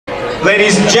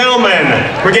Ladies and gentlemen,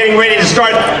 we're getting ready to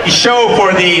start the show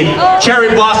for the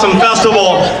Cherry Blossom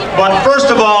Festival. But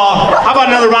first of all, how about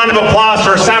another round of applause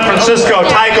for San Francisco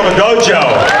Taiko Dojo?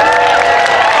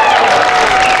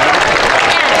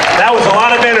 That was a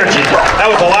lot of energy. That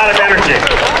was a lot of energy.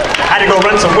 I had to go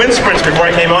run some wind sprints before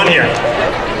I came on here.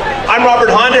 I'm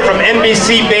Robert Honda from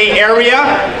NBC Bay Area,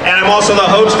 and I'm also the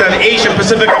host of Asian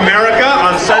Pacific America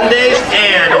on Sundays,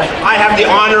 and I have the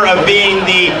honor of being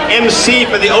the MC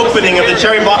for the opening of the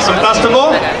Cherry Blossom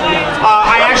Festival.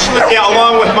 I actually,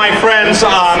 along with my friends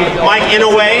Mike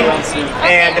Inoue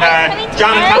and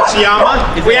John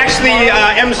Tatsuyama, we actually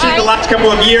MC'd the last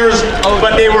couple of years,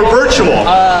 but they were virtual.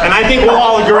 And I think we'll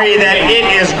all agree that it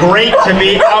is great to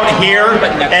be out here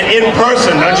and in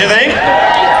person, don't you think?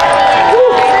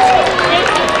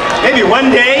 Maybe one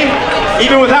day,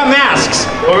 even without masks.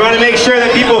 But we want to make sure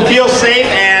that people feel safe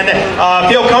and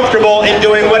feel comfortable in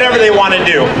doing whatever they want to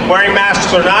do, wearing masks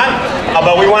or not.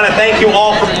 But we want to thank you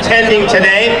all for attending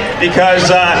today because,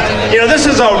 you know, this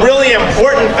is a really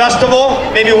important festival,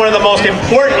 maybe one of the most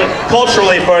important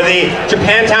culturally for the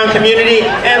Japantown community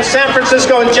and San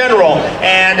Francisco in general.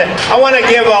 And I want to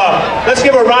let's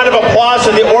give a round of applause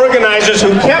to the organizers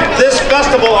who kept this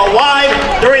festival alive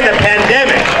during the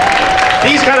pandemic.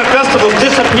 These kind of festivals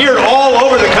disappeared all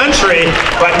over the country,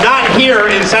 but not here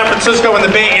in San Francisco in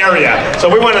the Bay Area. So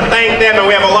we want to thank them, and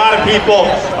we have a lot of people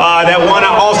that want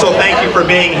to also thank you for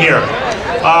being here.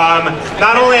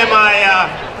 Not only am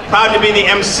I proud to be the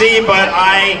MC, but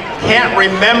I can't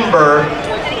remember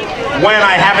when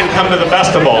I haven't come to the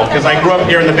festival, because I grew up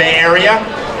here in the Bay Area.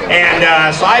 And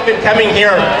so I've been coming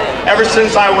here ever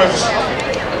since I was,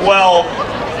 well,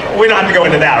 we don't have to go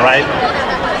into that, right?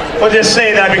 We'll just say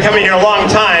that I've been coming here a long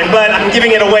time, but I'm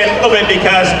giving it away a little bit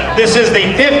because this is the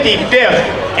 55th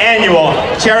annual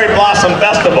Cherry Blossom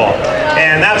Festival,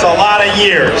 and that's a lot of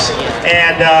years.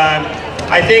 And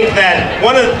I think that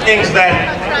one of the things that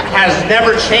has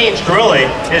never changed really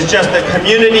is just the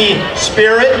community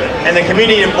spirit and the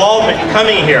community involvement in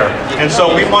coming here. And so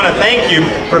we want to thank you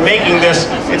for making this.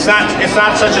 It's not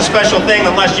such a special thing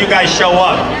unless you guys show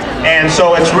up. And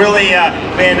so it's really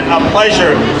been a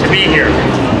pleasure to be here.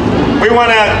 We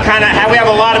want to we have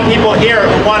a lot of people here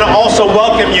who want to also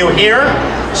welcome you here.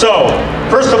 So,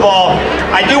 first of all,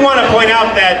 I do want to point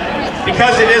out that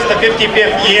because it is the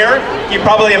 55th year, you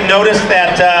probably have noticed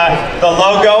that the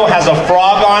logo has a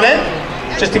frog on it.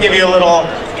 Just to give you a little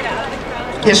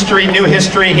history, new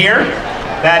history here.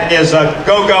 That is a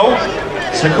go-go.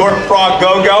 It's the frog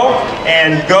go-go,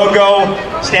 and go-go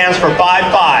stands for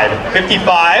 55,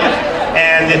 55.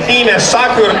 And the theme is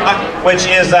Sakura, which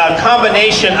is a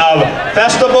combination of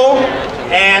festival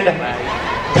and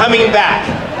coming back.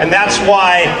 And that's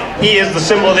why he is the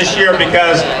symbol this year,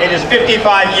 because it is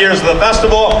 55 years of the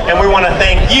festival, and we want to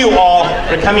thank you all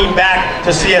for coming back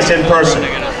to see us in person.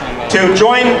 To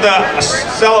join the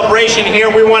celebration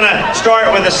here, we want to start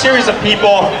with a series of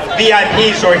people,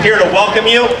 VIPs, who are here to welcome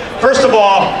you. First of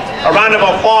all, a round of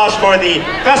applause for the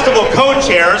festival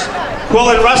co-chairs,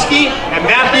 Quillen Rusky and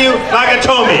Matthew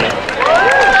Nagatomi.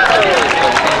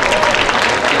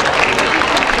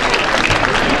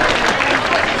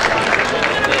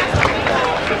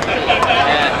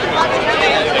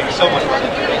 Thank you so much.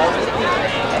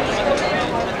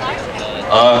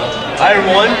 Hi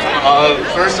everyone.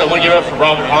 First I want to give it up for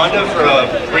Robert Honda for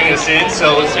bringing us in,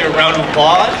 so let's hear a round of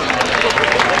applause.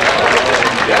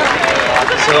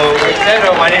 So, like I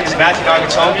said, my name is Matthew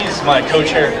Nagatomi. This is my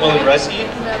co-chair, Quillen Rusky.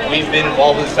 We've been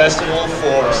involved with the festival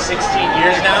for 16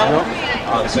 years now.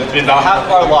 So it's been about half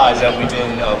of our lives that we've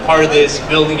been part of this,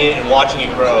 building it and watching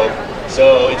it grow.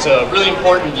 So it's a really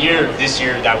important year this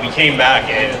year that we came back,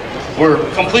 and we're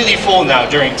completely full now.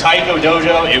 During Taiko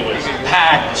Dojo, it was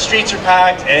packed, the streets are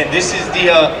packed, and this is the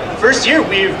first year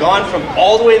we've gone from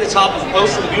all the way to the top of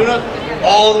Costa Laguna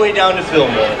all the way down to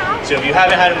Fillmore. So if you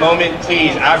haven't had a moment,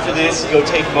 please, after this, go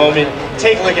take a moment,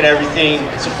 take a look at everything,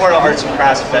 support our arts and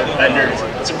crafts vendors,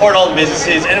 support all the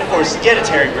businesses, and of course, get a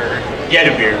Terry burger, get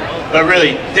a beer. But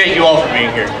really, thank you all for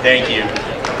being here. Thank you.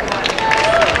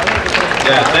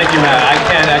 Yeah, thank you, Matt. I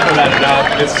can't echo that enough.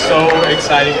 It's so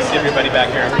exciting to see everybody back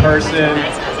here in person.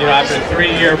 You know, after a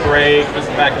 3-year break, just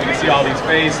the fact that we can see all these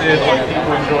faces, all the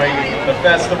people enjoying the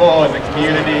festival and the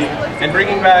community, and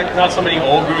bringing back not so many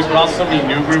old groups, but also so many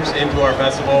new groups into our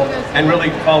festival, and really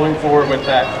following forward with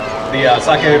that, the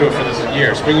Sakeru for this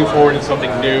year, springing forward in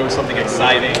something new, something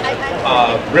exciting.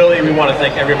 Really, we want to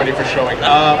thank everybody for showing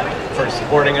up, for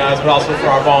supporting us, but also for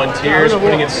our volunteers,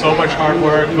 putting in so much hard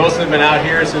work. Most of them have been out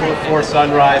here since before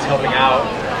sunrise, helping out.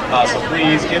 So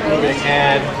please, give them what they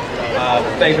can.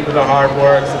 Thank them for their hard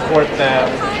work, support them.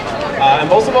 and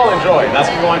most of all, enjoy. That's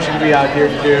what we want you to be out here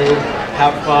to do.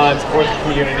 Have fun, support the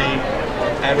community,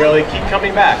 and really keep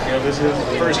coming back. You know, this is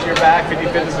the first year back.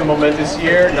 55th is a momentous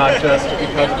year, not just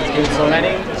because it's been so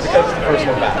many, because it's the first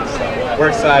one back. So we're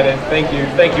excited. Thank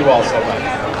you all so much.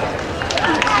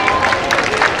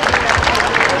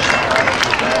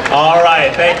 All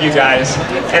right, thank you guys.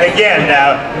 And again,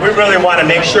 we really want to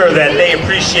make sure that they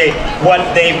appreciate what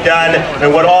they've done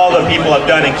and what all the people have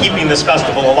done in keeping this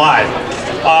festival alive.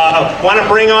 I want to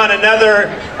bring on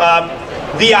another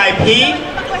VIP,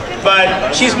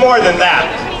 but she's more than that.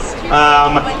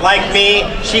 Like me,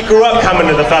 she grew up coming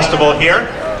to the festival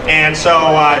here, and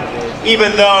so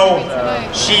even though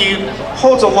she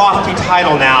holds a lofty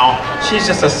title now, she's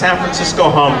just a San Francisco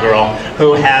homegirl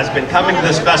who has been coming to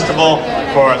this festival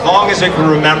for as long as I can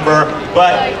remember,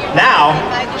 but now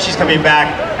she's coming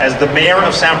back as the mayor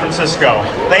of San Francisco.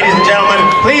 Ladies and gentlemen,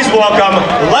 please welcome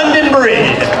London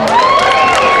Breed.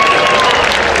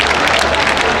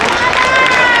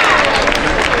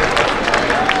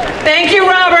 Thank you,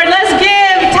 Robert. Let's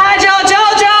give Tajo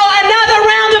Jojo another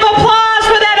round of applause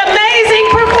for that amazing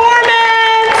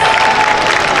performance.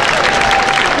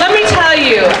 Let me tell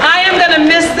you, I am going to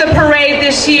miss the parade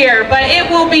this year, but it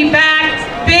will be back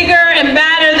bigger and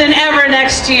badder than ever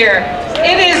next year.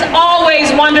 It is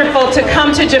always wonderful to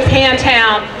come to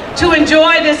Japantown to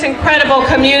enjoy this incredible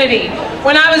community.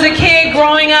 When I was a kid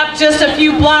growing up just a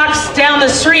few blocks down the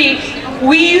street,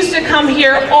 we used to come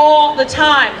here all the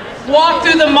time. Walk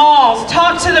through the malls,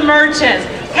 talk to the merchants,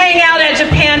 hang out at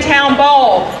Japantown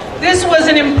Bowl. This was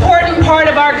an important part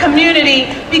of our community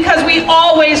because we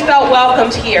always felt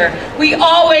welcomed here. We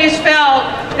always felt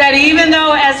that even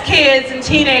though as kids and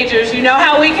teenagers, you know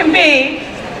how we can be,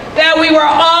 that we were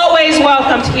always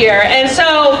welcomed here. And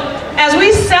so, as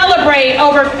we celebrate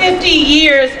over 50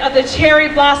 years of the Cherry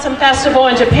Blossom Festival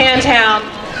in Japantown,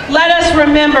 let us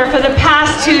remember for the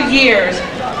past 2 years,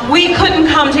 we couldn't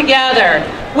come together.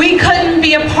 We couldn't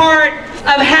be a part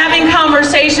of having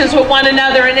conversations with one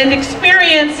another and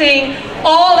experiencing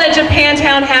all that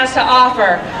Japantown has to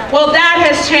offer. Well, that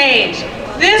has changed.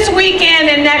 This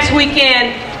weekend and next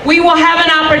weekend, we will have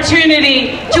an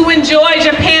opportunity to enjoy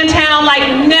Japantown like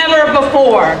never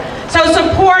before. So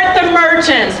support the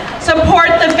merchants,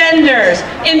 support the vendors,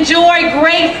 enjoy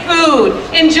great food,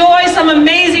 enjoy some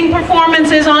amazing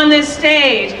performances on this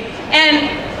stage.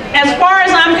 And as far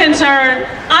as I'm concerned,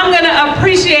 I'm going to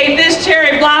appreciate this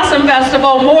Cherry Blossom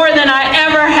Festival more than I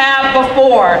ever have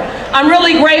before. I'm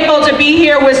really grateful to be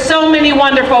here with so many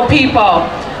wonderful people.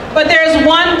 But there's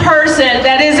one person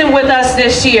that isn't with us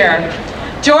this year.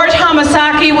 George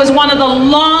Hamasaki was one of the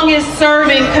longest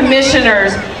serving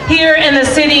commissioners here in the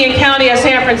city and county of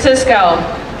San Francisco.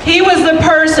 He was the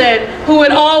person who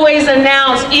would always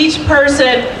announce each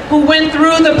person who went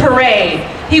through the parade.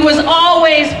 He was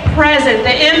always present,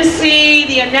 the MC,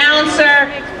 the announcer,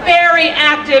 very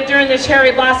active during the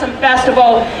Cherry Blossom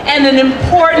Festival, and an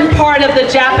important part of the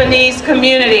Japanese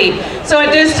community. So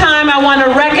at this time, I want to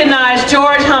recognize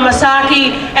George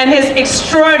Hamasaki and his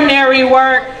extraordinary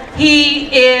work.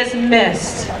 He is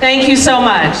missed. Thank you so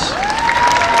much.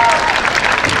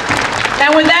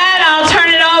 And with that, I'll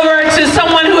turn it over to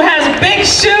someone who has big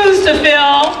shoes to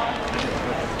fill,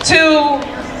 to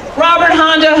Robert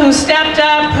Honda, who stepped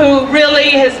up, who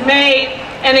really has made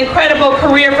an incredible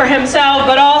career for himself,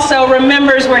 but also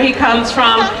remembers where he comes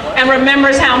from and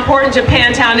remembers how important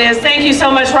Japantown is. Thank you so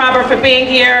much, Robert, for being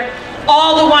here.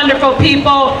 All the wonderful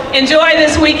people. Enjoy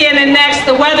this weekend and next.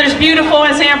 The weather's beautiful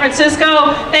in San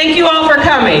Francisco. Thank you all for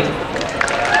coming.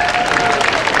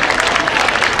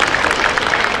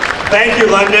 Thank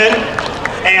you, London.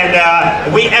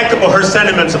 And we echo her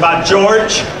sentiments about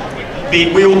George.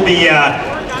 We will be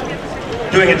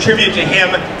doing a tribute to him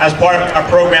as part of our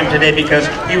program today because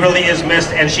he really is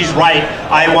missed, and she's right.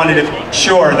 I wanted to make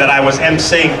sure that I was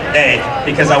emceeing today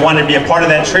because I wanted to be a part of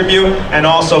that tribute, and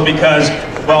also because,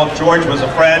 well, George was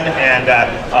a friend and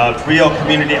a real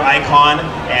community icon,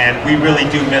 and we really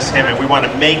do miss him, and we want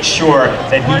to make sure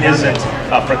that he isn't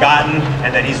forgotten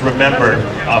and that he's remembered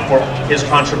for his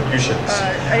contributions.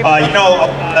 You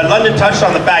know, London touched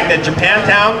on the fact that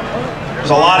Japantown,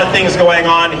 there's a lot of things going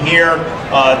on here.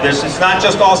 It's not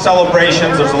just all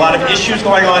celebrations. There's a lot of issues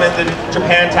going on in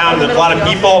Japantown. There's a lot of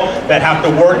people that have to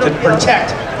work to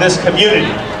protect this community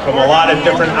from a lot of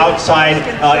different outside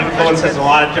influences, a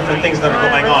lot of different things that are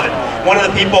going on. One of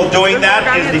the people doing that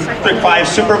is the District 5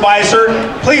 Supervisor.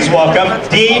 Please welcome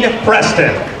Dean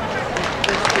Preston.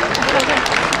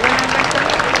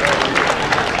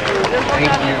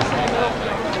 Thank you.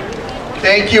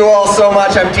 Thank you all so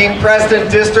much. I'm Dean Preston,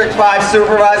 District 5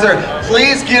 Supervisor.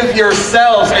 Please give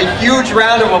yourselves a huge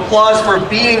round of applause for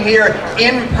being here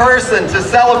in person to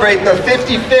celebrate the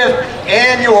 55th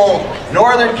Annual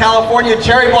Northern California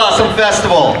Cherry Blossom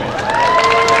Festival.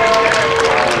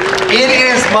 It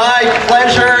is my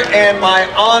pleasure and my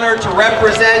honor to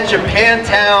represent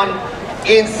Japantown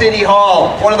in City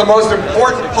Hall, one of the most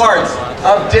important parts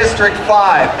of District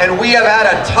 5. And we have had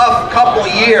a tough couple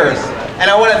years. And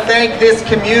I want to thank this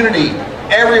community,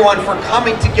 everyone, for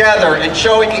coming together and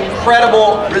showing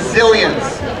incredible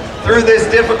resilience through this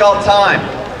difficult time.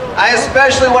 I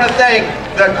especially want to thank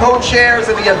the co-chairs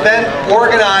and the event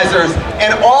organizers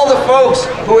and all the folks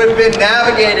who have been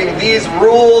navigating these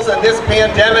rules and this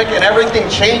pandemic and everything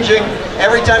changing.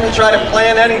 Every time you try to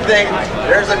plan anything,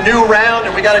 there's a new round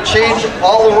and we got to change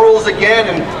all the rules again.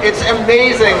 And it's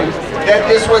amazing that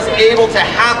this was able to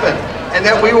happen, and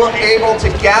that we were able to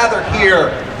gather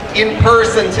here in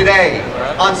person today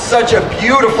on such a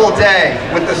beautiful day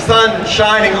with the sun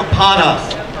shining upon us.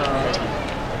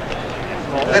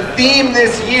 The theme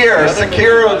this year,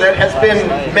 Sekiro, that has been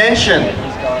mentioned,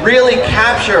 really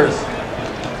captures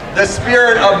the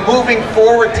spirit of moving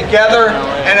forward together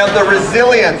and of the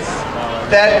resilience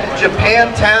that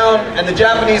Japantown and the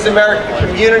Japanese American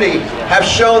community have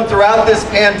shown throughout this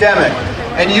pandemic.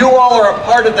 And you all are a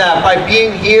part of that by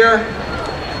being here,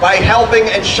 by helping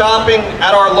and shopping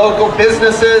at our local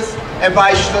businesses, and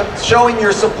by showing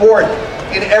your support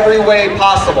in every way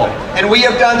possible. And we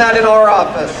have done that in our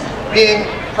office, being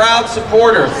proud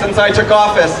supporters since I took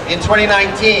office in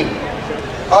 2019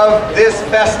 of this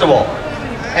festival.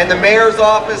 And the mayor's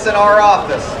office and our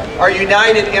office are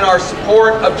united in our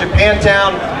support of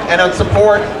Japantown and in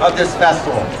support of this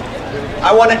festival.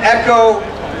 I want to echo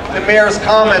the mayor's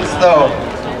comments, though,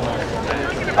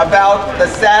 about the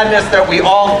sadness that we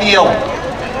all feel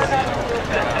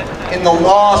in the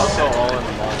loss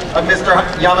of Mr.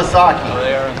 Yamasaki.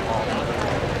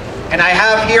 And I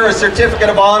have here a certificate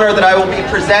of honor that I will be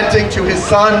presenting to his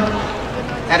son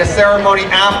at a ceremony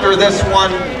after this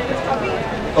one.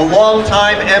 The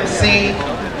longtime MC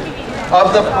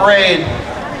of the parade,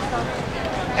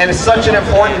 and is such an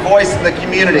important voice in the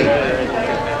community.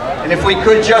 And if we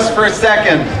could just for a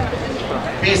second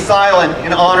be silent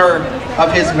in honor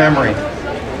of his memory.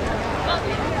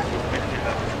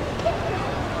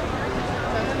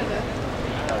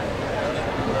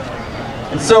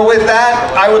 And so with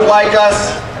that, I would like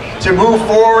us to move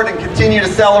forward and continue to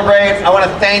celebrate. I want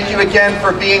to thank you again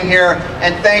for being here,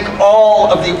 and thank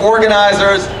all of the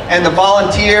organizers and the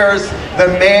volunteers, the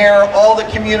mayor, all the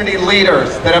community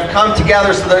leaders that have come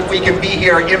together so that we can be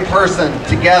here in person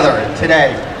together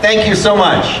today. Thank you so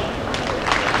much.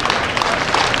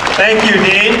 Thank you,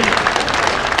 Dean.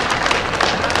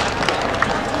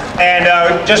 And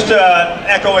just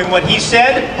echoing what he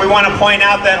said, we want to point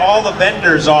out that all the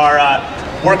vendors are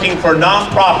working for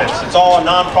nonprofits. It's all a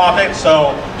nonprofit,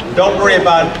 so don't worry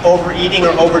about overeating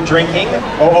or over-drinking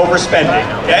or overspending,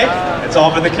 okay? It's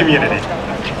all for the community.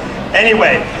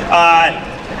 Anyway,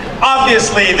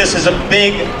 obviously this is a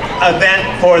big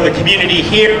event for the community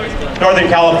here, Northern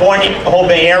California, the whole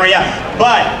Bay Area,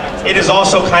 but it is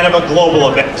also kind of a global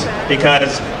event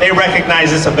because they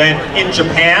recognize this event in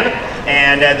Japan,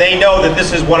 and they know that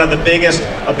this is one of the biggest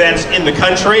events in the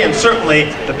country, and certainly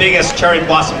the biggest Cherry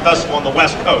Blossom Festival on the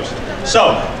West Coast.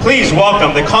 So, please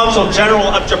welcome the Consul General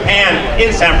of Japan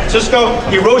in San Francisco,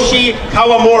 Hiroshi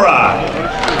Kawamura.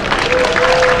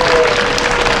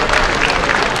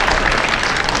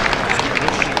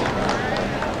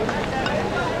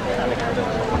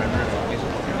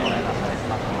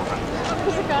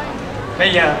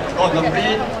 Mayor,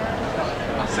 Honorary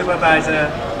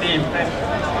Supervisor, Team,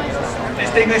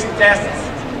 distinguished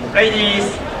guests, ladies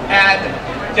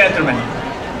and gentlemen,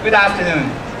 good afternoon.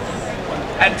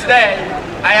 And today,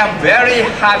 I am very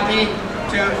happy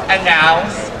to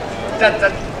announce that the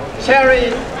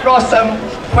Cherry Blossom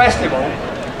Festival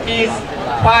is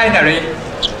finally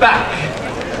back.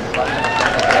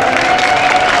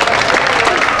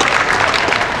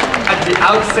 At the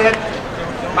outset,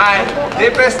 my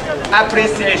deepest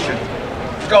appreciation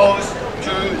goes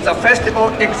to the Festival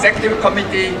Executive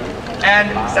Committee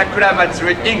and Sakura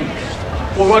Matsuri Inc.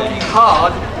 for working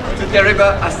hard to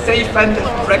deliver a safe and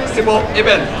flexible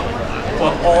event for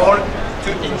all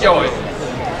to enjoy.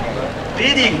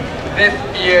 Leading this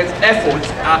year's efforts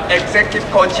are Executive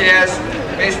Co-Chairs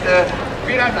Mr.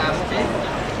 Viranowski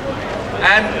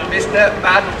and Mr.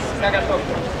 Matt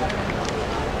Nagatoki,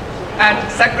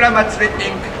 and Sakura Matsuri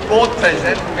Inc. Board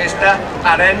President Mr.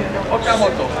 Aren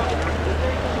Okamoto.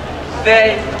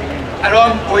 They,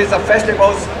 along with the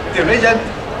festival's diligent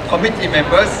committee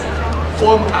members,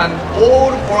 form an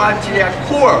all-volunteer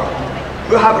corps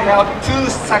who have held 2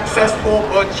 successful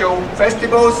virtual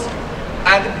festivals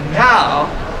and now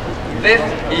this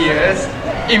year's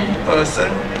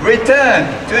in-person return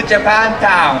to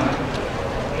Japantown.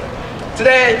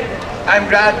 Today, I'm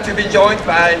glad to be joined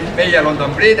by Mayor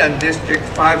London Breed and District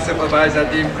 5 Supervisor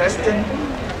Dean Preston.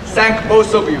 Thank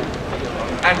both of you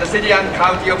and the City and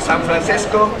County of San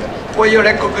Francisco for your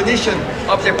recognition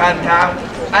of Japantown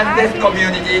and this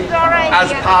community as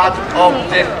part of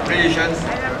this region's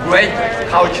great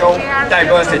cultural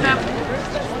diversity.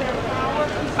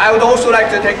 I would also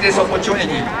like to take this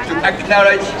opportunity to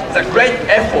acknowledge the great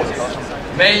efforts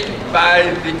made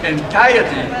by the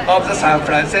entirety of the San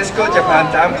Francisco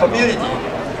Japantown community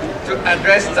to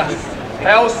address the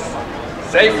health,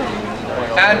 safety,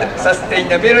 and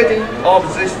sustainability of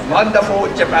this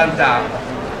wonderful Japantown,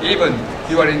 even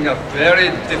during a very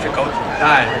difficult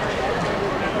time.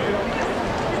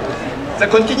 The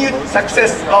continued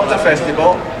success of the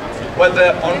festival,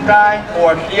 whether online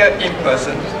or here in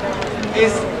person,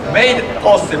 is made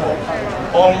possible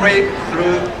only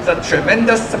through the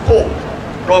tremendous support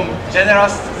from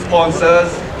generous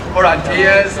sponsors,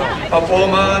 volunteers,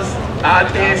 performers,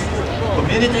 artists,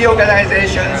 community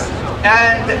organizations,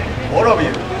 and all of you.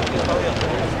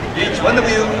 Each one of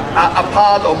you are a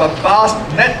part of a vast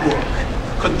network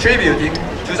contributing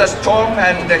to the strong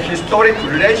and historic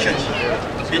relationship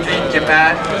between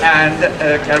Japan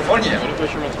and California.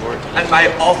 And my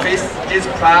office is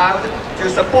proud to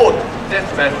support this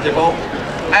festival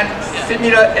and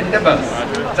similar endeavors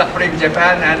that bring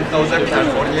Japan and Northern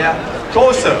California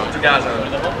closer together.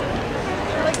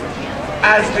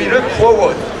 As we look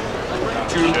forward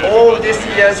to all this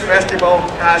year's festival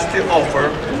has to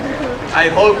offer, I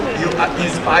hope you are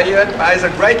inspired by the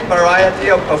great variety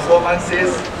of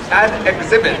performances and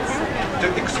exhibits to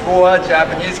explore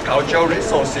Japanese cultural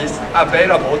resources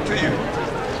available to you,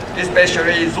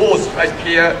 especially those right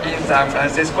here in San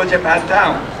Francisco,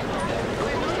 Japantown.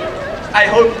 I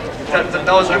hope that the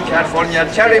Northern California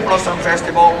Cherry Blossom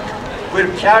Festival will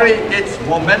carry its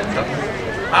momentum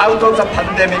out of the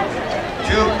pandemic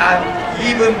to an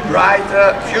even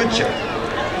brighter future.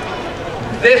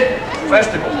 This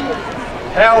festival,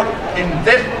 held in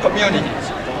this community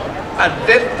at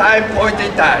this point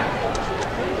in time,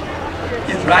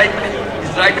 is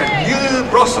like a new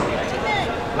blossom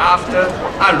after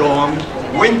a long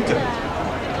winter.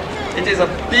 It is a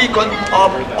beacon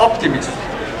of optimism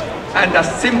and a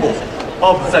symbol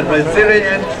of the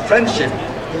resilient friendship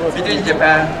between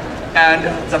Japan and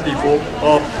the people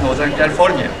of Northern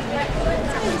California.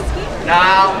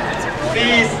 Now,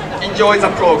 please enjoy the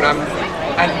program,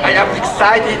 and I am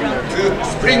excited to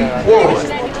spring forward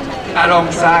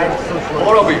alongside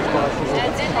all of you.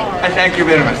 And thank you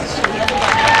very much.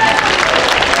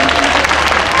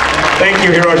 Thank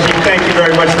you, Hiroshi. Thank you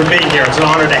very much for being here. It's an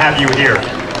honor to have you here.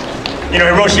 You know,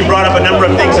 Hiroshi brought up a number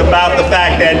of things about the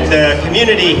fact that the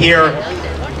community here,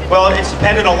 well, it's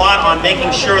dependent a lot on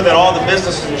making sure that all the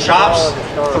businesses and shops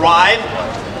thrive,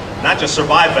 not just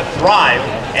survive, but thrive.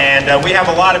 And we have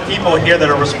a lot of people here that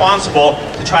are responsible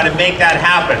to try to make that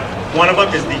happen. One of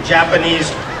them is the Japanese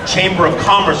Chamber of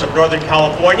Commerce of Northern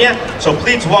California. So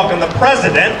please welcome the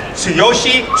president,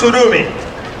 Tsuyoshi Tsurumi.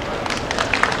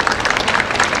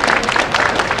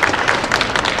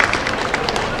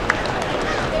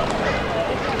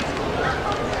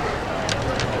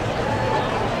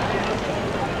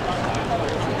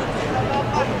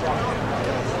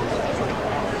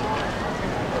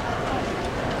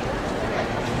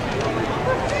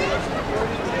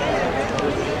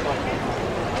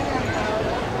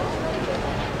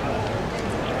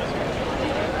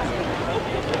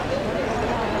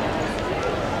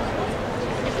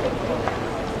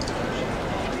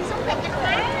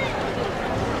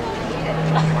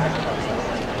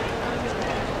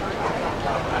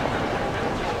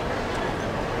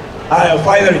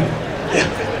 Finally. Yeah.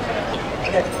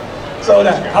 Okay. So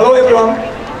hello everyone.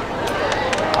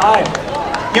 Hi.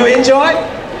 You enjoy?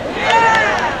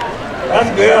 Yeah. That's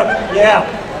good. Yeah.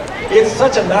 It's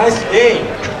such a nice day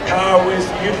with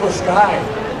beautiful sky.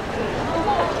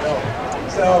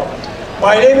 So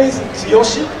my name is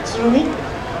Tsuyoshi Tsurumi.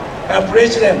 I'm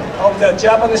president of the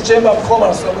Japanese Chamber of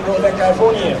Commerce of Northern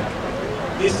California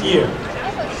this year.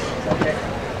 Okay.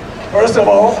 First of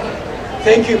all,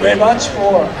 thank you very much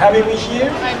for having me here.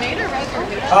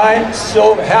 I'm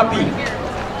so happy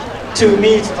to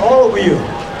meet all of you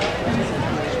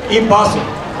in person,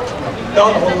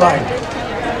 not online.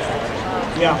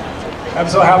 Yeah, I'm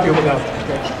so happy with that.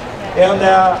 Okay. And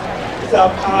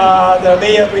the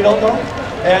Mayor Rinondo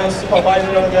and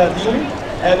Supervisor Dean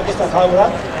and Mr.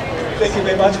 Kamura, thank you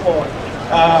very much for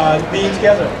being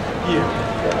together here.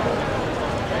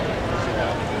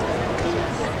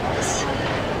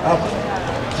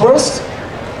 First,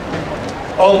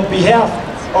 on behalf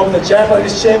of the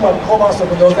Japanese Chamber of Commerce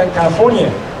of Northern California,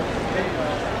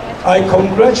 I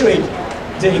congratulate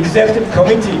the Executive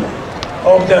Committee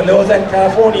of the Northern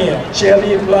California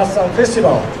Cherry Blossom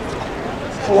Festival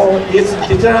for its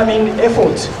determined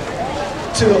effort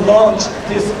to launch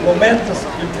this momentous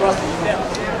event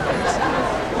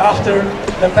after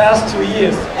the past 2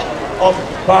 years of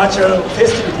virtual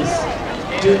festivities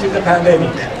due to the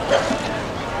pandemic.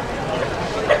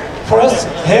 First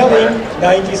held in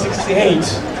 1968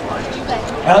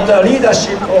 under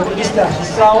leadership of Mr.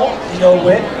 Hisao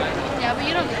Inoue,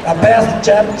 a past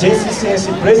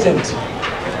JCCNC president.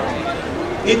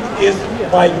 It is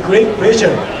my great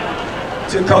pleasure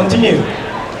to continue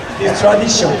this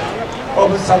tradition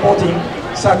of supporting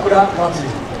Sakura Matsuri.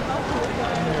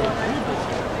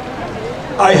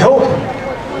 I hope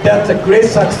that the great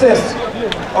success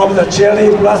of the Cherry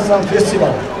Blossom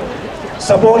Festival,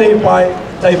 supported by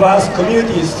diverse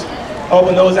communities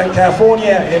of Northern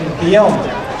California and beyond,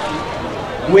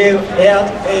 will add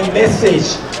a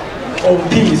message of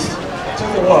peace to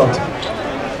the world.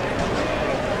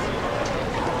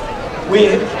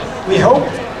 We hope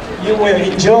you will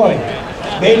enjoy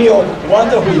many of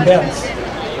wonderful events,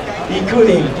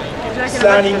 including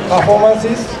stunning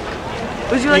performances,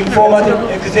 informative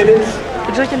exhibits,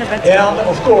 and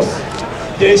of course,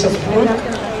 delicious food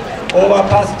over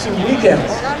past 2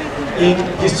 weekends in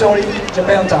historic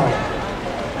Japantown.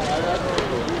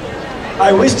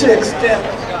 I wish to extend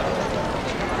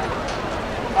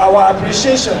our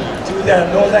appreciation to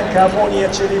the Northern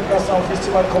California Cherry Blossom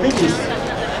Festival committees,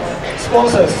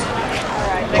 sponsors,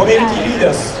 community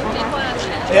leaders,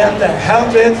 and the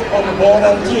hundreds of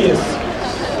volunteers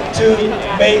to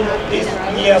make this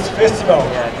year's festival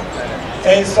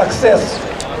a success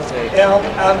and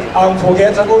an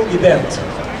unforgettable event.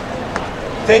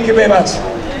 Thank you very much.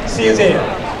 See you there.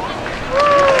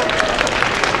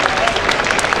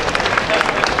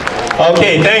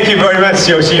 Okay, thank you very much,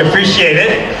 Yoshi. Appreciate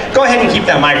it. Go ahead and keep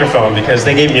that microphone because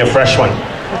they gave me a fresh one.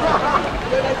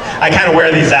 I kind of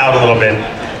wear these out a little bit.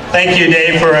 Thank you,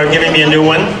 Dave, for giving me a new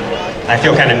one. I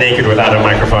feel kind of naked without a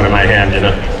microphone in my hand, you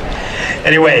know.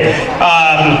 Anyway,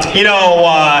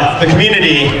 the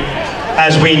community,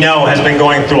 as we know, has been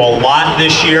going through a lot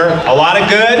this year. A lot of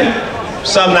good,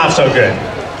 some not so good.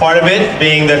 Part of it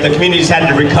being that the community's had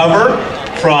to recover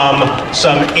from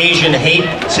some Asian hate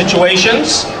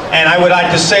situations. And I would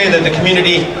like to say that the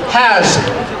community has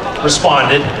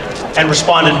responded and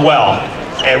responded well.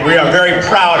 And we are very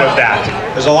proud of that.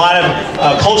 There's a lot of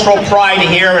cultural pride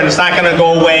here, and it's not going to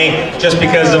go away just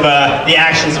because of the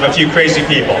actions of a few crazy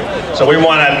people. So we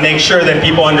want to make sure that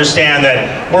people understand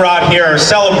that we're out here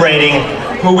celebrating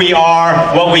who we are,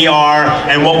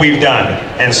 and what we've done.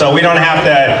 And so we don't have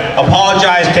to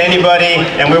apologize to anybody,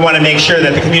 and we want to make sure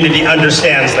that the community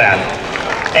understands that.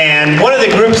 And one of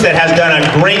the groups that has done a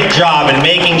great job in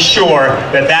making sure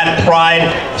that that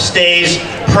pride stays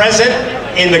present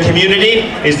in the community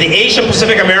is the Asian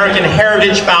Pacific American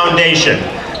Heritage Foundation.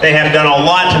 They have done a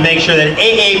lot to make sure that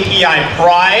AAPI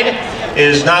pride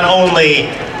is not only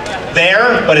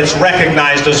there, but it's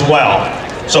recognized as well.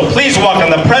 So please welcome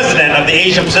the president of the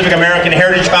Asian Pacific American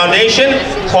Heritage Foundation,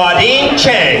 Claudine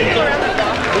Chang.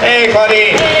 Hey,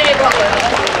 Claudine.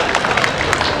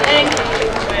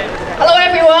 Hello,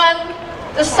 everyone.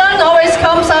 The sun always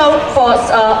comes out for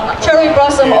cherry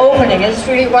blossom opening. It's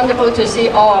really wonderful to see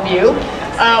all of you.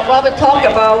 While we talk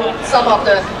about some of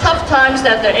the tough times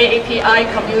that the AAPI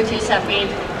communities have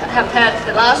had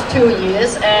the last 2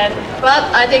 years, but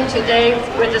I think today,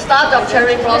 with the start of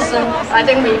cherry blossom, I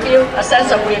think we feel a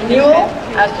sense of renewal,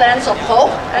 a sense of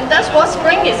hope, and that's what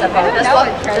spring is about. That's what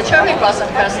the Cherry Blossom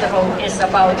Festival is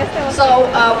about. So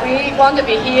we want to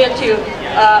be here to,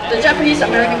 the Japanese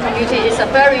American community is a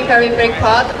very, very big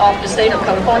part of the state of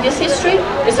California's history.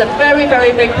 It's a very,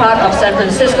 very big part of San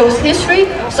Francisco's history.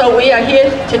 So we are here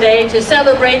today to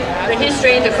celebrate the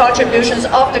history, the contributions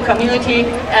of the community,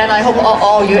 and I hope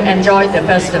all you enjoy the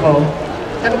festival.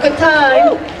 Have a good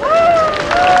time.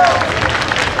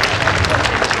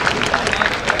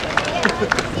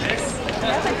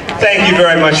 Thank you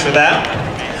very much for that.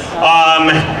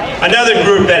 Another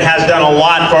group that has done a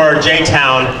lot for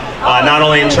J-Town, not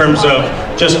only in terms of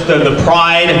just the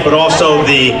pride, but also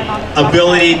the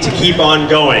ability to keep on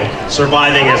going,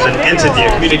 surviving as an entity, a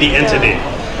community entity.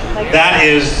 That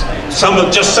is some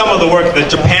of the work of the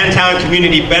Japantown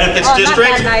Community Benefits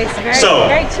District. So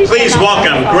please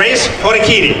welcome Grace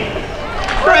Horikiri.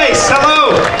 Grace,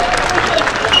 hello.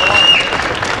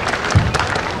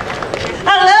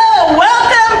 Hello, welcome.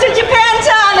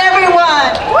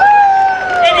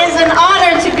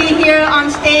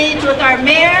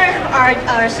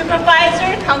 our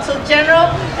supervisor, Consul General,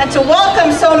 and to welcome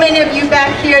so many of you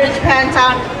back here to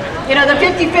Japantown. You know, the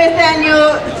 55th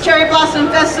Annual Cherry Blossom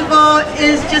Festival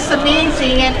is just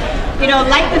amazing, and you know,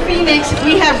 like the Phoenix,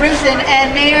 we have risen,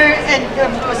 and Mayor and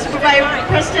Supervisor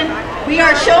Preston, we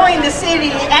are showing the city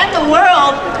and the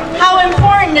world how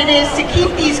important it is to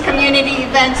keep these community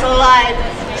events alive.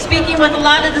 Speaking with a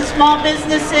lot of the small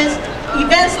businesses,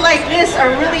 events like this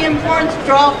are really important to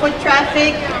draw foot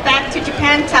traffic back to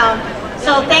Japantown.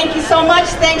 So thank you so much.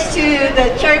 Thanks to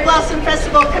the Cherry Blossom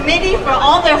Festival Committee for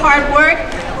all their hard work.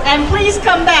 And please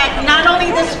come back, not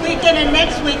only this weekend and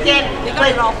next weekend,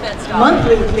 but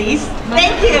monthly, please.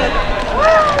 Thank you.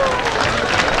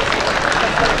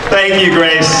 Thank you,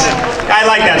 Grace. I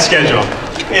like that schedule.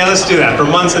 Yeah, let's do that for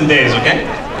months and days, okay?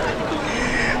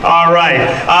 All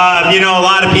right. You know, a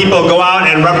lot of people go out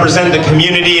and represent the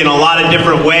community in a lot of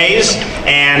different ways,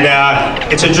 and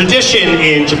it's a tradition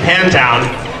in Japantown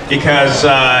because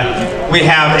we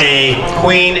have a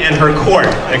queen and her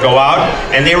court that go out,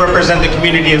 and they represent the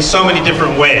community in so many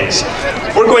different ways.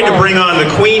 We're going to bring on the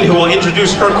queen who will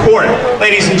introduce her court.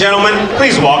 Ladies and gentlemen,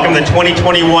 please welcome the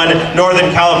 2021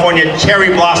 Northern California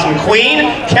Cherry Blossom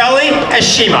Queen, Kelly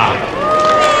Eshima.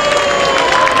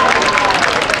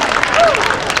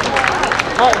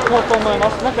 はい、行こうと思いま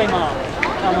す。なんか今、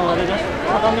あれです。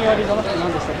鏡割りじゃなくて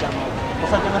何でしたっけ、お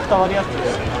酒の蓋割るやつ。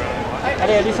あ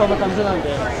れやりそうな感じなんで、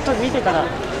ちょっと見てから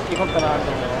行こうかな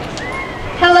と思います。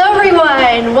Hello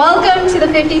everyone! Welcome to the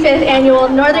 55th Annual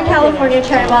Northern California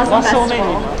Cherry Blossom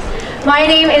Festival. My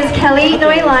name is Kelly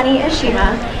Noelani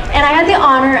Eshima, and I had the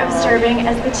honor of serving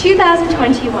as the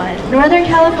 2021 Northern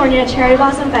California Cherry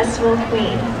Blossom Festival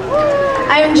Queen.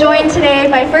 I am joined today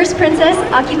by First Princess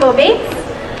Akiko Bates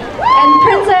and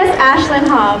Princess Ashlyn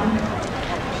Hobb.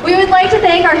 We would like to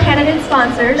thank our candidate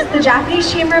sponsors, the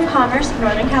Japanese Chamber of Commerce of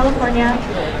Northern California,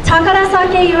 Takara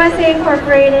Sake USA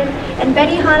Incorporated, and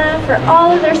Benihana for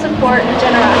all of their support and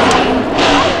generosity.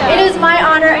 It is my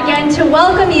honor again to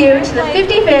welcome you to the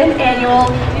 55th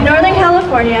Annual Northern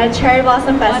California Cherry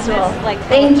Blossom Festival.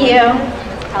 Thank you.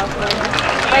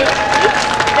 Like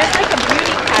there's like a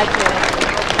beauty pageant,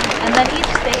 and then each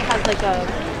state has like a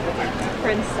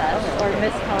princess or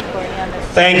Miss California.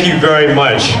 Thank you very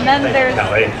much. And then there's,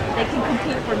 they can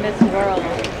compete for Miss World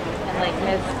and like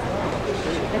Miss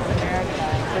America.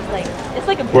 So it's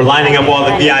like a. We're lining up all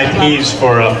the VIPs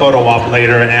for a photo op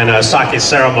later and a sake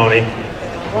ceremony.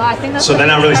 Well, I think that's so they're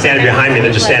not really standing behind me,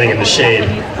 they're just standing in the shade.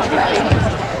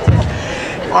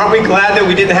 Aren't we glad that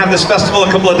we didn't have this festival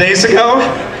a couple of days ago?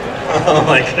 Oh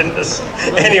my goodness.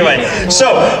 Anyway,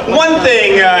 so one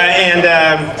thing,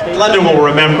 London will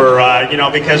remember, you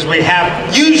know, because we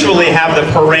usually have the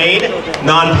parade,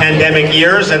 non-pandemic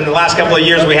years, and the last couple of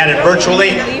years we had it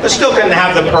virtually, but still couldn't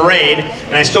have the parade.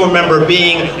 And I still remember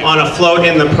being on a float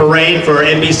in the parade for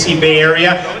NBC Bay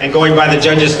Area and going by the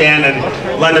judges' stand,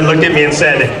 and London looked at me and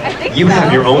said, "You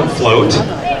have your own float?"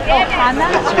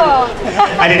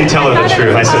 I didn't tell her the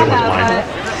truth, I said it was mine.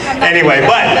 Anyway,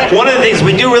 but one of the things,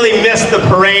 we do really miss the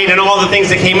parade and all the things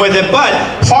that came with it, but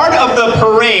part of the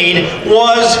parade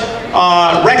was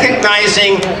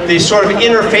recognizing the sort of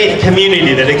interfaith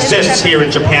community that exists here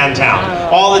in Japantown,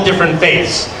 all the different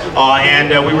faiths. And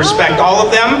we respect all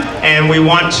of them, and we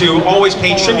want to always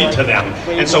pay tribute to them.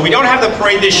 And so we don't have the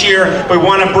parade this year, but we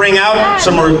want to bring out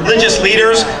some religious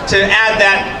leaders to add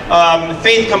that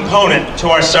faith component to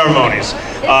our ceremonies.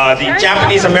 The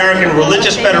Japanese American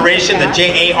Religious Federation, the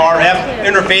JARF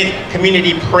Interfaith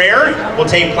Community Prayer, will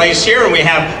take place here, and we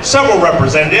have several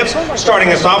representatives. Starting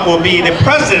us off will be the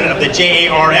president of the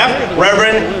JARF,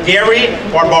 Reverend Gary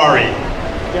Barbari.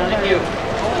 Thank you.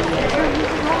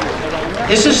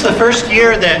 This is the first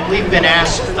year that we've been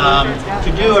asked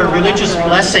to do a religious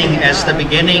blessing as the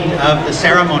beginning of the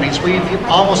ceremonies. We've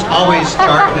almost always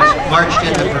marched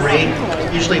in the parade.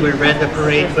 Usually we read the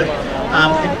parade, but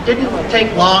it didn't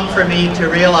take long for me to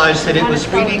realize that it was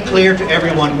really clear to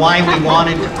everyone why we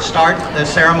wanted to start the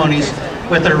ceremonies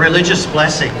with a religious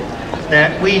blessing.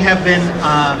 That we have been,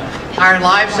 our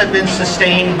lives have been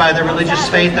sustained by the religious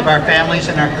faith of our families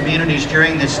and our communities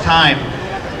during this time.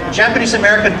 The Japanese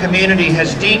American community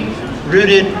has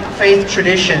deep-rooted faith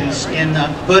traditions in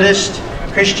Buddhist,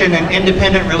 Christian, and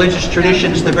independent religious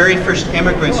traditions. The very first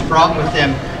immigrants brought with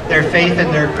them their faith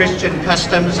and their Christian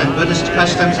customs and Buddhist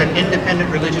customs and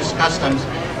independent religious customs.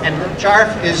 And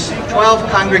JARF is 12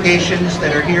 congregations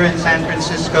that are here in San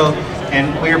Francisco,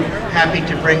 and we're happy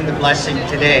to bring the blessing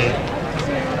today.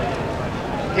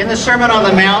 In the Sermon on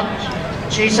the Mount,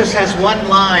 Jesus has one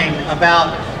line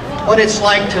about what it's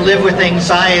like to live with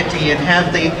anxiety and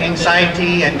have the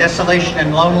anxiety and desolation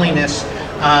and loneliness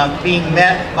being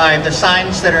met by the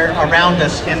signs that are around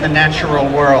us in the natural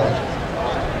world.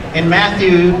 In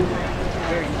Matthew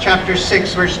chapter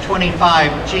 6, verse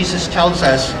 25, Jesus tells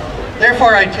us,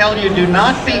 "Therefore I tell you, do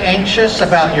not be anxious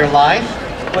about your life,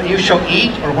 what you shall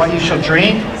eat or what you shall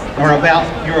drink, or about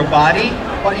your body,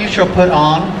 what you shall put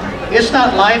on. Is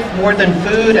not life more than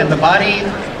food, and the body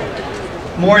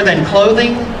more than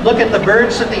clothing? Look at the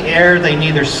birds of the air, they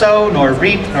neither sow nor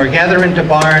reap nor gather into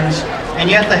barns, and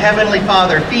yet the Heavenly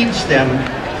Father feeds them.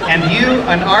 And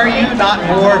are you not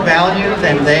more value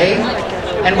than they?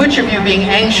 And which of you, being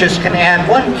anxious, can add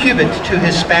 1 cubit to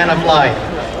his span of life?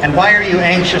 And why are you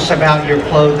anxious about your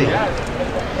clothing?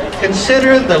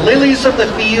 Consider the lilies of the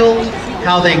field,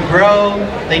 how they grow,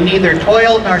 they neither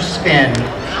toil nor spin.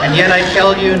 And yet I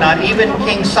tell you, not even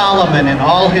King Solomon in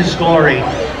all his glory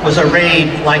was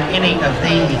arrayed like any of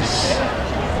these."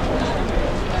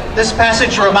 This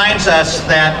passage reminds us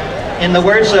that, in the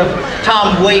words of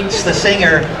Tom Waits, the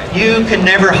singer, you can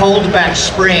never hold back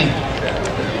spring.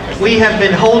 We have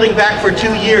been holding back for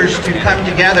 2 years to come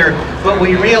together, but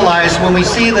we realize when we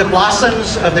see the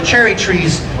blossoms of the cherry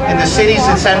trees in the cities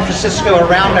in San Francisco,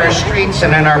 around our streets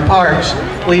and in our parks,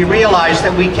 we realize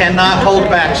that we cannot hold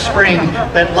back spring,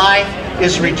 that life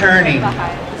is returning,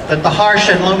 that the harsh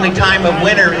and lonely time of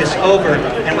winter is over,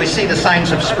 and we see the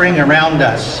signs of spring around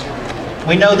us.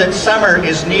 We know that summer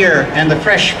is near and the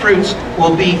fresh fruits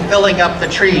will be filling up the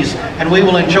trees, and we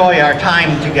will enjoy our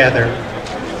time together.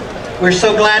 We're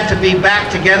so glad to be back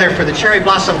together for the Cherry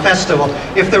Blossom Festival.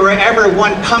 If there were ever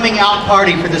one coming out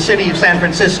party for the city of San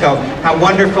Francisco, how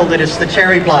wonderful that it's the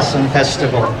Cherry Blossom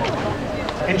Festival.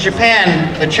 In Japan,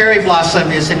 the cherry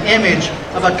blossom is an image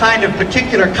of a kind of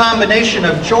particular combination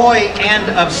of joy and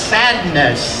of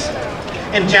sadness.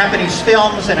 In Japanese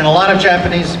films and in a lot of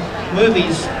Japanese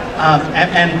movies,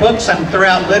 and books and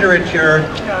throughout literature,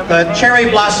 the cherry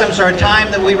blossoms are a time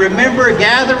that we remember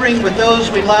gathering with those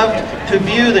we loved to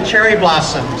view the cherry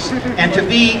blossoms and to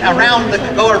be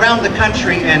go around the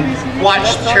country and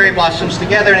watch the cherry blossoms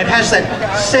together, and it has that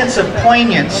sense of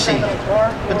poignancy.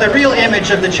 But the real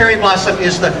image of the cherry blossom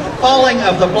is the falling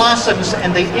of the blossoms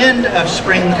and the end of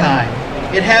springtime.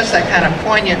 It has that kind of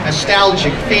poignant,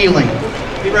 nostalgic feeling.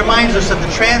 It reminds us of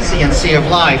the transiency of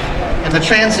life and the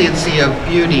transiency of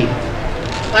beauty.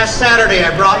 Last Saturday, I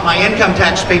brought my income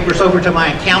tax papers over to my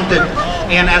accountant,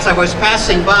 and as I was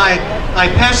passing by, I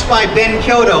passed by Ben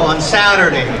Kyoto on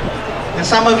Saturday. And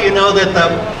some of you know that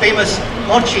the famous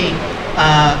mochi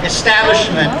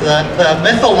establishment, the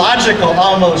mythological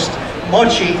almost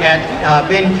mochi at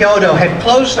Ben Kyoto, had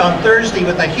closed on Thursday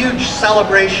with a huge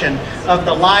celebration of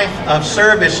the life of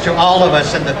service to all of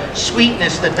us and the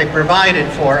sweetness that they provided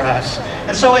for us.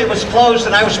 And so it was closed,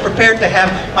 and I was prepared to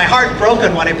have my heart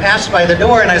broken when I passed by the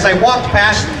door. And as I walked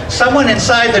past, someone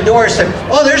inside the door said,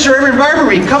 "Oh, there's Reverend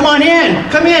Barbary, come on in,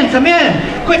 come in, come in.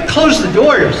 Quick, close the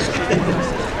doors."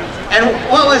 And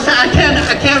what was I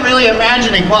can't really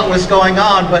imagining what was going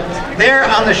on, but there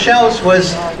on the shelves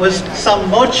was some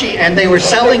mochi, and they were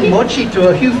selling mochi to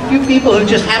a few people who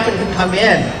just happened to come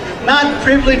in. Not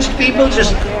privileged people,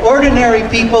 just ordinary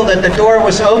people, that the door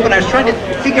was open. I was trying to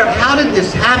figure out, how did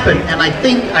this happen? And I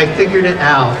think I figured it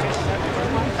out.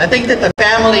 I think that the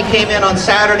family came in on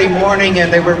Saturday morning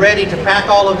and they were ready to pack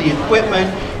all of the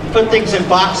equipment, put things in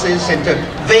boxes, and to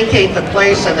vacate the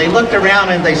place, and they looked around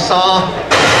and they saw...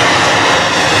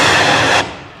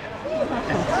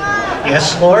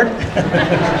 Yes, Lord?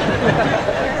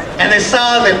 And they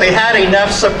saw that they had enough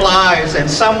supplies, and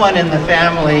someone in the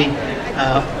family,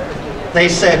 they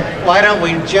said, "Why don't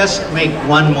we just make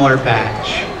one more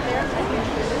batch?"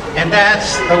 And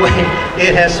that's the way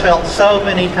it has felt so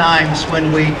many times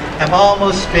when we have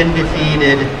almost been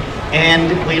defeated,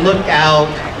 and we look out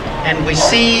and we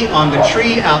see on the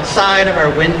tree outside of our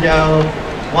window,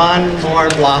 one more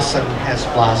blossom has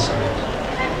blossomed.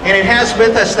 And it has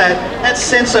with us that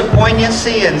sense of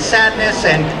poignancy and sadness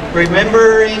and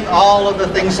remembering all of the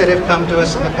things that have come to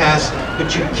us in the past,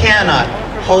 but you cannot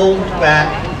hold back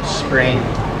spring.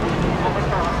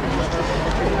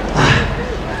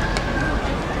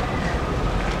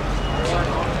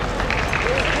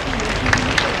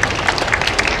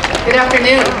 Good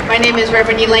afternoon. My name is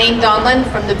Reverend Elaine Donlan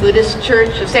from the Buddhist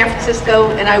Church of San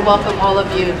Francisco, and I welcome all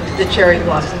of you to the Cherry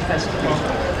Blossom Festival.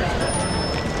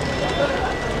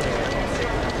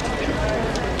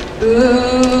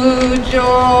 Ujo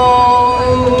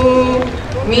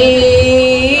mida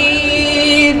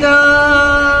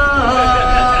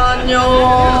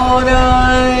nyorai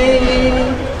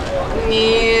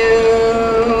niudo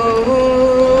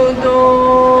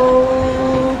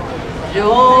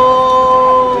jo.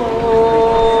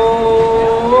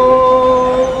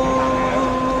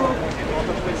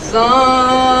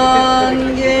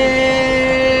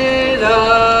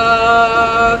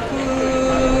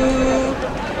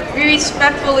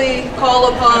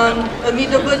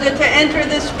 the Buddha to enter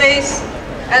this space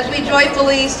as we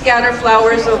joyfully scatter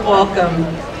flowers of welcome.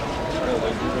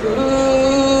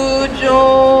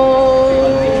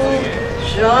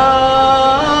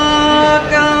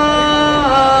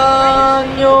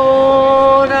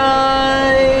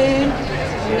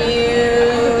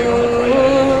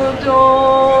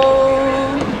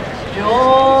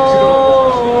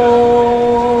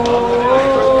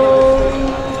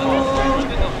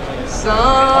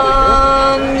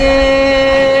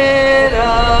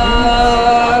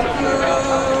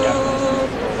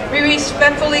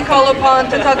 Call upon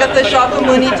Tathagata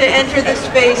Shakyamuni to enter this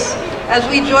space as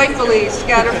we joyfully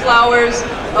scatter flowers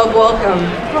of welcome.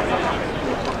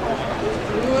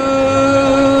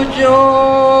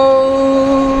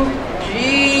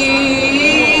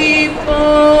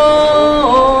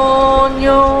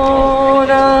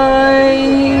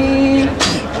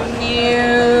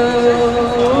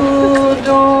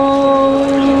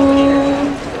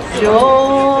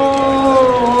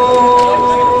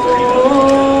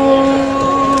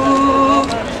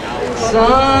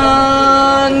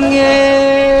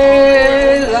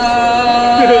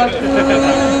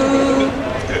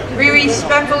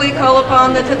 Call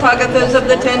upon the Tathagatas of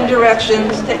the 10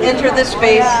 directions to enter this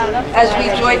space as we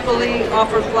joyfully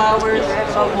offer flowers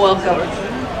of welcome.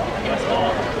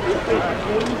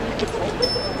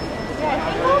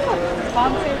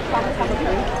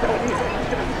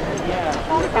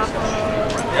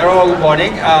 Hello, good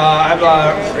morning. I'm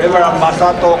Reverend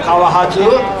Masato Kawahatsu,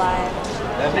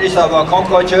 the minister of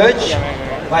Concord Church.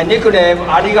 My nickname,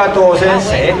 Arigato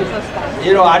Sensei.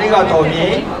 You know, Arigato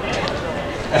means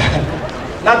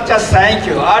not just thank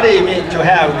you. Ari means to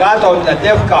have God on the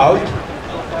difficult.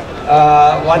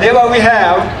 Whatever we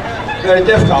have, very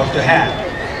difficult to have,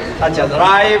 such as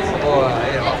life or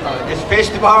this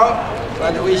festival,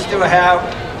 but we still have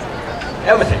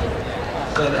everything.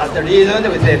 So that's the reason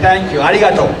we say thank you,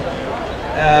 arigato.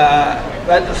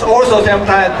 But also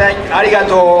sometimes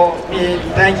arigato means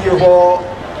thank you for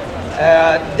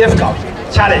difficult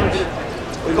challenge.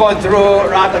 We're going through a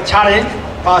lot of challenge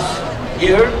past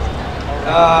year.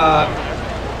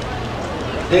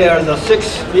 There are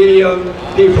 6 million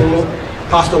people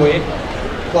passed away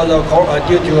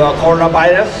due to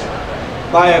coronavirus.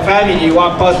 My family,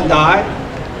 1 person died,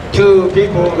 2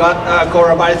 people got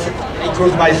coronavirus,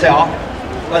 including myself.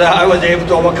 But I was able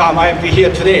to overcome. I am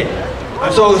here today.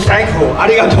 I'm so thankful.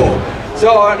 Arigato.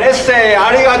 So let's say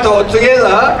arigato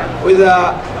together with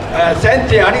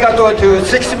senti arigato to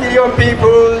 6 million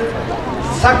people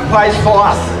sacrifice for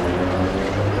us.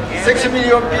 6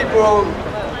 million people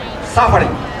suffering.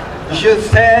 You should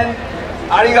stand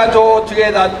arigato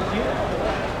together.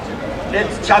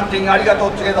 Let's chanting arigato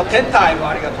together 10 times.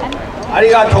 Arigato.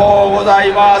 Arigato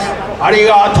gozaimasu.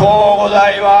 Arigato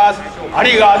gozaimasu.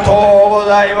 Arigato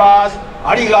gozaimasu.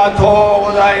 Arigato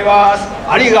gozaimasu.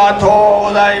 Arigato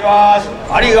gozaimasu.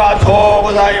 Arigato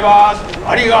gozaimasu.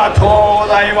 Arigato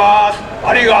gozaimasu.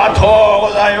 Arigato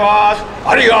gozaimasu.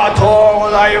 Arigato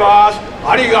gozaimasu.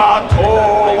 Arigato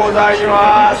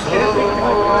gozaimasu.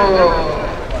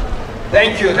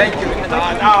 Thank you, thank you.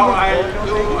 Now I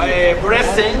do a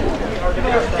blessing,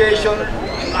 purification,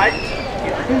 light.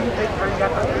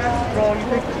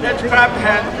 Let's clap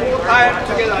hands 4 times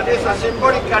together. This is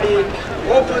symbolically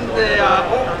open the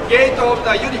gate of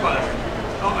the universe.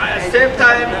 At the same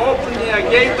time, open the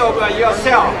gate of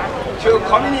yourself to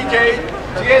communicate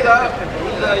together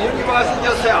with the universe in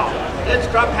yourself. Let's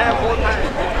clap hands 4 times.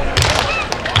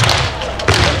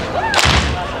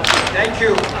 Thank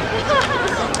you.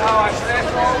 Now I bless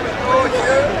all the Lord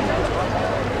here.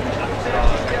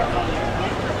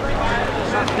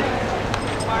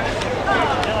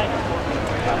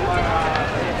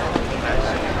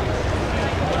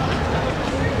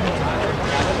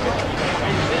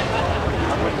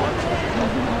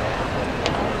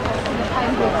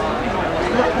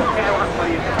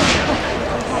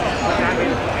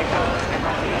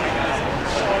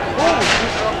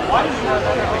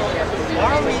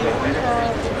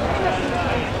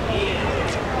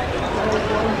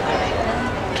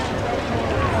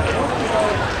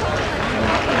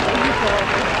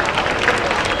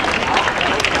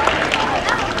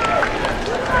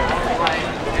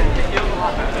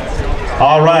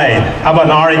 All right, how about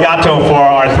an arigato for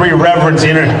our 3 reverends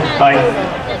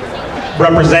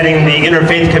representing the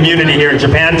interfaith community here in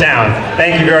Japantown.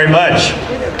 Thank you very much.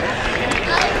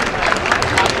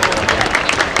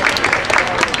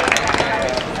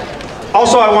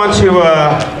 Also, I want to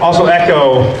also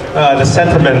echo the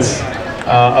sentiments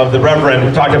of the Reverend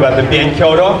who talked about the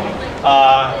Bien-Kyoto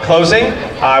closing.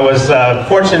 I was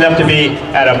fortunate enough to be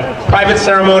at a private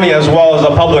ceremony as well as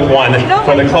a public one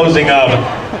for the closing of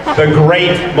the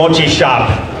great mochi shop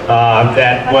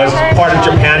that was part of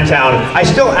Japantown. I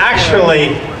still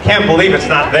actually can't believe it's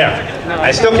not there.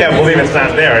 I still can't believe it's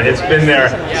not there. It's been there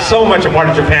so much a part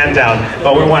of Japantown.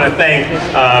 But we want to thank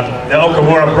the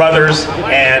Okamura brothers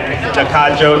and the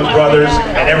Kajo brothers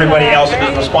and everybody else who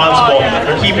is responsible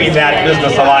for keeping that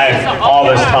business alive all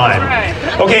this time.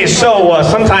 Okay, so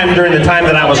sometime during the time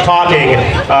that I was talking,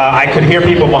 I could hear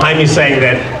people behind me saying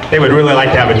that they would really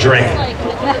like to have a drink.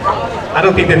 I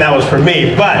don't think that was for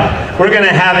me, but we're going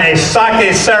to have a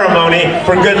sake ceremony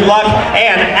for good luck,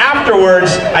 and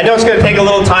afterwards, I know it's going to take a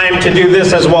little time to do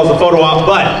this as well as the photo op,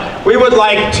 but we would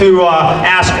like to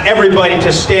ask everybody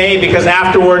to stay, because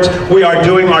afterwards we are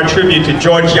doing our tribute to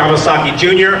George Yamasaki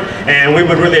Jr., and we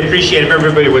would really appreciate if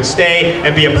everybody would stay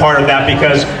and be a part of that,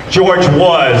 because George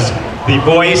was the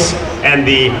voice and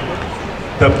the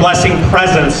blessing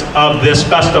presence of this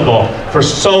festival for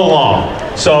so long.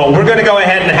 So we're going to go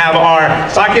ahead and have our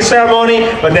sake ceremony,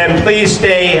 but then please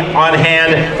stay on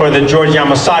hand for the George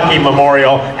Yamasaki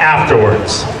Memorial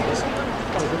afterwards.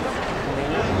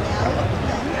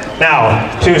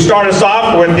 Now, to start us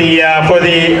off with for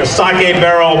the sake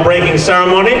barrel breaking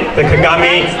ceremony, the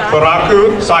Kagami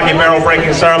Buraku sake barrel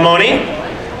breaking ceremony,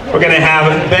 we're going to have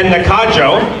Ben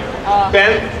Nakajo.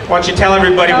 Ben, why don't you tell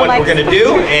everybody what we're going to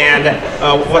do and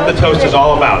what the toast is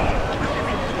all about.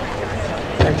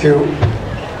 Thank you.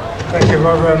 Thank you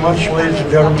very, very much, ladies and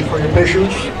gentlemen, for your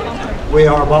patience. We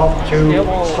are about to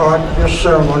start this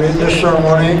ceremony. This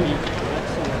ceremony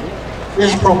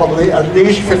is probably at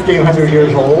least 1,500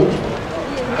 years old.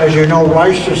 As you know,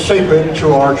 rice is sacred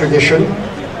to our tradition,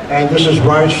 and this is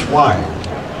rice wine.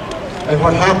 And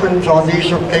what happens on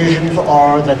these occasions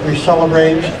are that we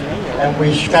celebrate and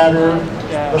we scatter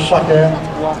the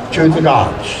sake to the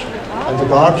gods. And the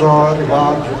gods are the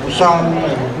gods of the sun, and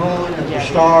the moon, and the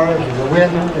stars, and the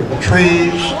wind, and the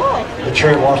trees, the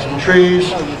cherry blossom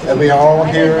trees, and we are all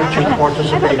here to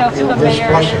participate in this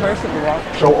blessing.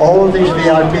 So all of these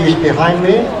VIPs behind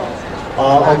me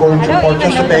are going to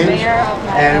participate,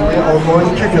 and we are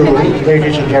going to do,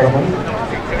 ladies and gentlemen,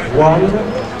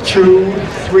 1, 2,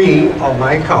 3 on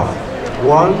my count.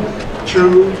 1,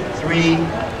 2, 3,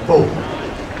 boom.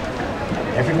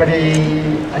 Everybody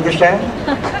understand?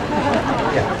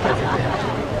 Yeah.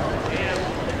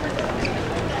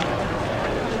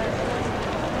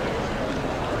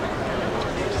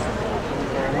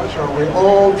 So we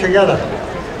all together.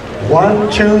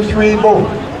 1, 2, 3, boom.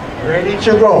 Ready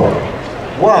to go.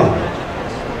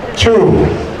 1, 2,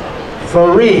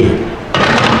 3.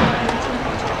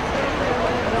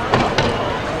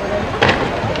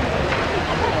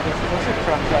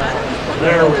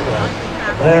 There we go.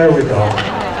 There we go.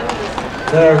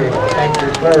 There we go. Thank you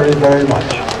very, very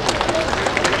much.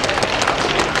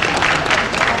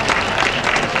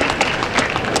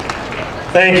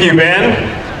 Thank you,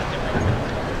 Ben.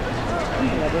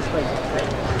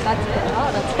 That's it. Oh,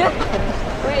 that's it.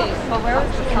 Wait, but where was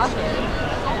the sake?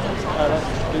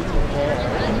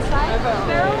 Inside the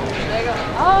barrel? There you go.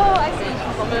 Oh, I see.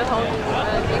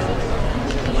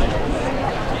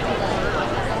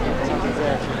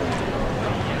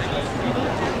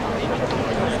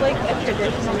 It's like a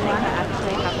traditional thing that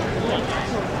actually happens.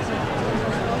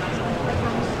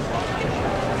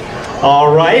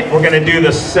 All right, we're going to do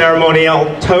the ceremonial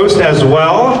toast as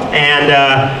well, and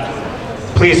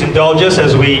please indulge us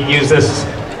as we use this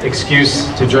excuse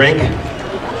to drink.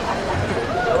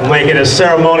 We'll make it as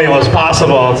ceremonial as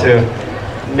possible to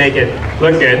make it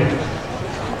look good.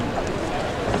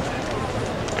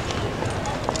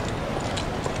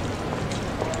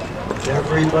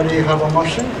 Everybody have a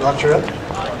mushroom? That's it.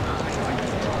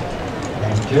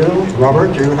 Thank you.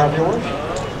 Robert, do you have yours?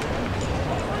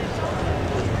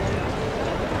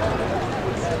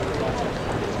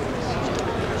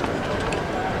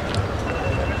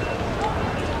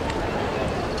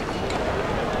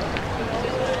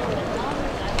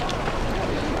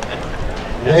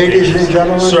 Ladies and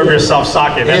gentlemen, serve yourself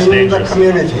sake, that's in dangerous. the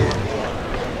community,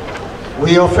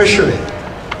 we officially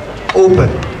open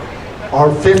our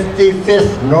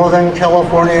 55th Northern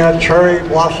California Cherry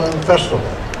Blossom Festival.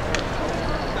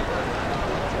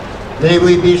 May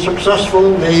we be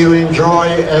successful, may you enjoy,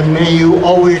 and may you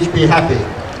always be happy.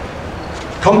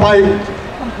 Kanpai!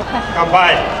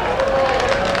 Kanpai!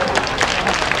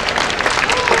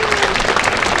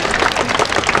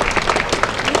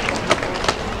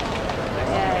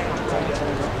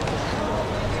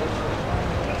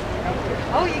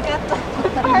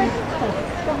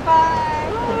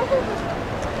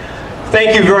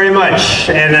 Thank you very much,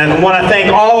 and I want to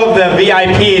thank all of the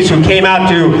VIPs who came out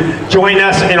to join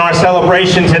us in our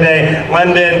celebration today.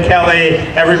 London, Kelly,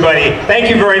 everybody, thank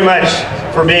you very much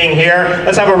for being here.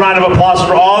 Let's have a round of applause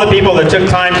for all the people that took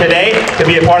time today to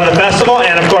be a part of the festival,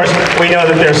 and of course, we know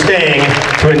that they're staying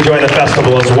to enjoy the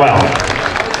festival as well.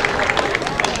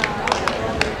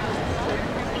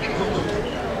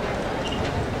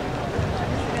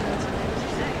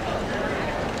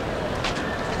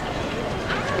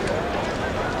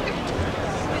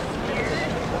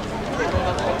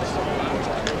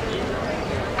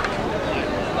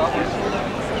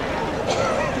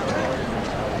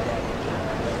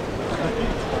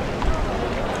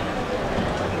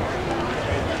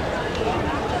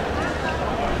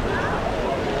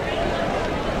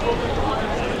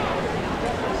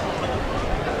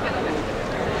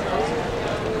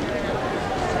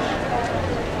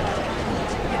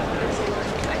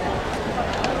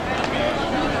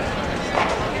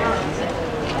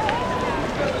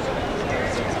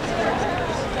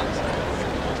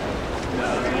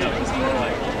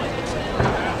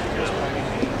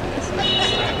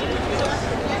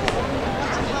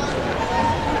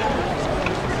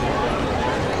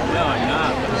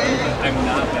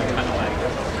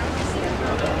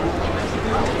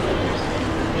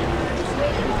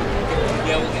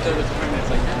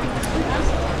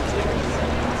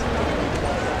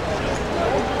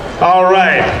 All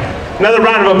right. Another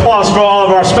round of applause for all of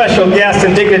our special guests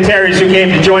and dignitaries who came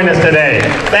to join us today.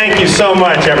 Thank you so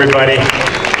much, everybody.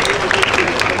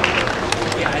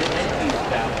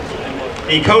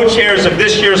 The co-chairs of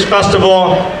this year's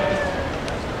festival,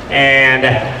 and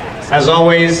as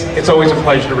always, it's always a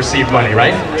pleasure to receive money,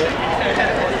 right?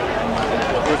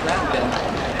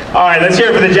 All right, let's hear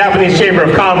it for the Japanese Chamber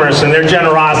of Commerce and their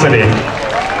generosity.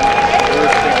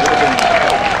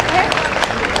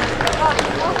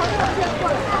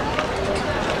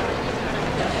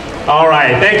 All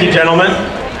right, thank you, gentlemen.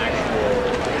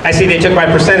 I see they took my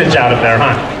percentage out of there,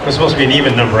 huh? It was supposed to be an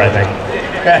even number, I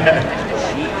think.